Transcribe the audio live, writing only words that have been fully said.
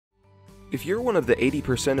If you're one of the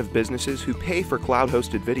 80% of businesses who pay for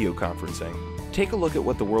cloud-hosted video conferencing, take a look at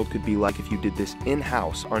what the world could be like if you did this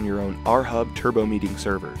in-house on your own RHub Turbo Meeting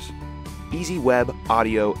servers. Easy web,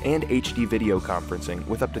 audio, and HD video conferencing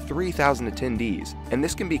with up to 3,000 attendees, and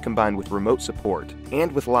this can be combined with remote support and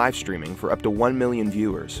with live streaming for up to 1 million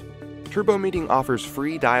viewers. Turbo Meeting offers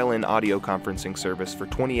free dial-in audio conferencing service for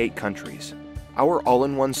 28 countries. Our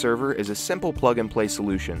all-in-one server is a simple plug-and-play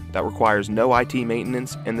solution that requires no IT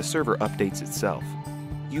maintenance and the server updates itself.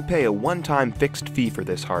 You pay a one-time fixed fee for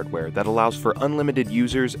this hardware that allows for unlimited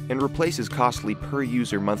users and replaces costly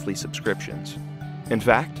per-user monthly subscriptions. In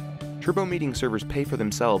fact, Turbo Meeting servers pay for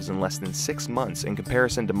themselves in less than 6 months in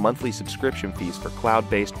comparison to monthly subscription fees for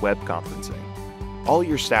cloud-based web conferencing. All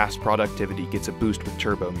your staff's productivity gets a boost with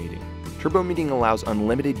Turbo Meeting. Turbo Meeting allows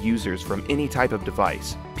unlimited users from any type of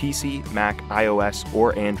device, PC, Mac, iOS,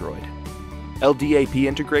 or Android. LDAP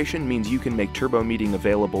integration means you can make Turbo Meeting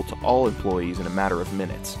available to all employees in a matter of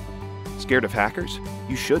minutes. Scared of hackers?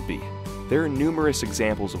 You should be. There are numerous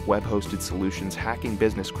examples of web-hosted solutions hacking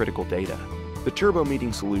business-critical data. The Turbo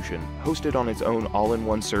Meeting solution, hosted on its own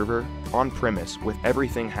all-in-one server, on-premise, with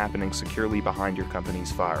everything happening securely behind your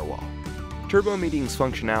company's firewall. Turbo Meeting's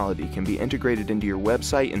functionality can be integrated into your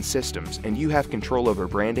website and systems, and you have control over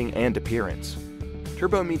branding and appearance.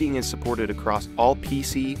 Turbo Meeting is supported across all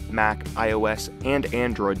PC, Mac, iOS, and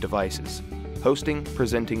Android devices. Hosting,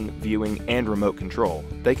 presenting, viewing, and remote control,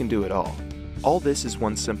 they can do it all. All this is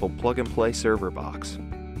one simple plug-and-play server box.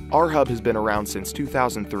 RHub has been around since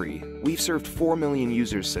 2003. We've served 4 million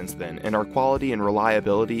users since then, and our quality and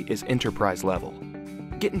reliability is enterprise level.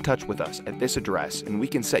 Get in touch with us at this address and we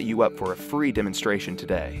can set you up for a free demonstration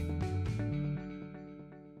today.